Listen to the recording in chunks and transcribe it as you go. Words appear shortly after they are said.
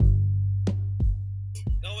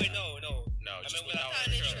wait, no. No, I just meant without Without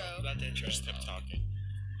the an intro. intro. Without the intro. just kept talking.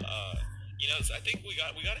 So I think we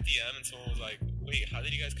got a DM and someone was like, "Wait, how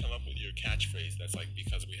did you guys come up with your catchphrase?" That's like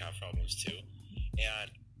because we have problems too.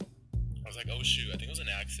 And I was like, "Oh shoot, I think it was an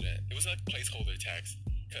accident. It was a placeholder text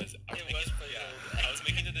because I was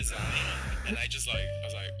making the design and I was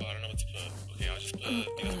like, oh, I don't know what to put. Okay, I'll just put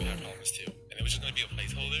because we have problems too. And it was just gonna be a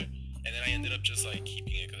placeholder. And then I ended up just like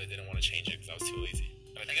keeping it because I didn't want to change it because I was too lazy.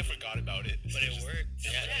 And I think I forgot about it. But it worked.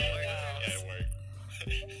 Yeah, Yeah, it worked. Yeah, it worked.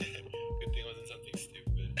 Good thing it wasn't something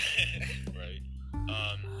stupid, right?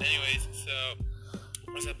 Anyways, so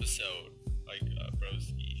this episode, like,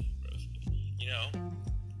 broski. You know,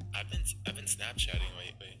 I've been Snapchatting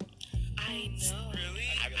lately. I know. Really?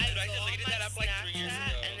 I I go on deleted my that app like 3 years Snapchat,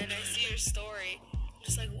 ago. and then I see your story. I'm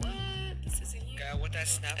just like, what? This isn't you. God, what that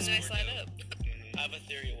snap And then I score slide do. up. I have a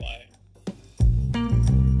theory why.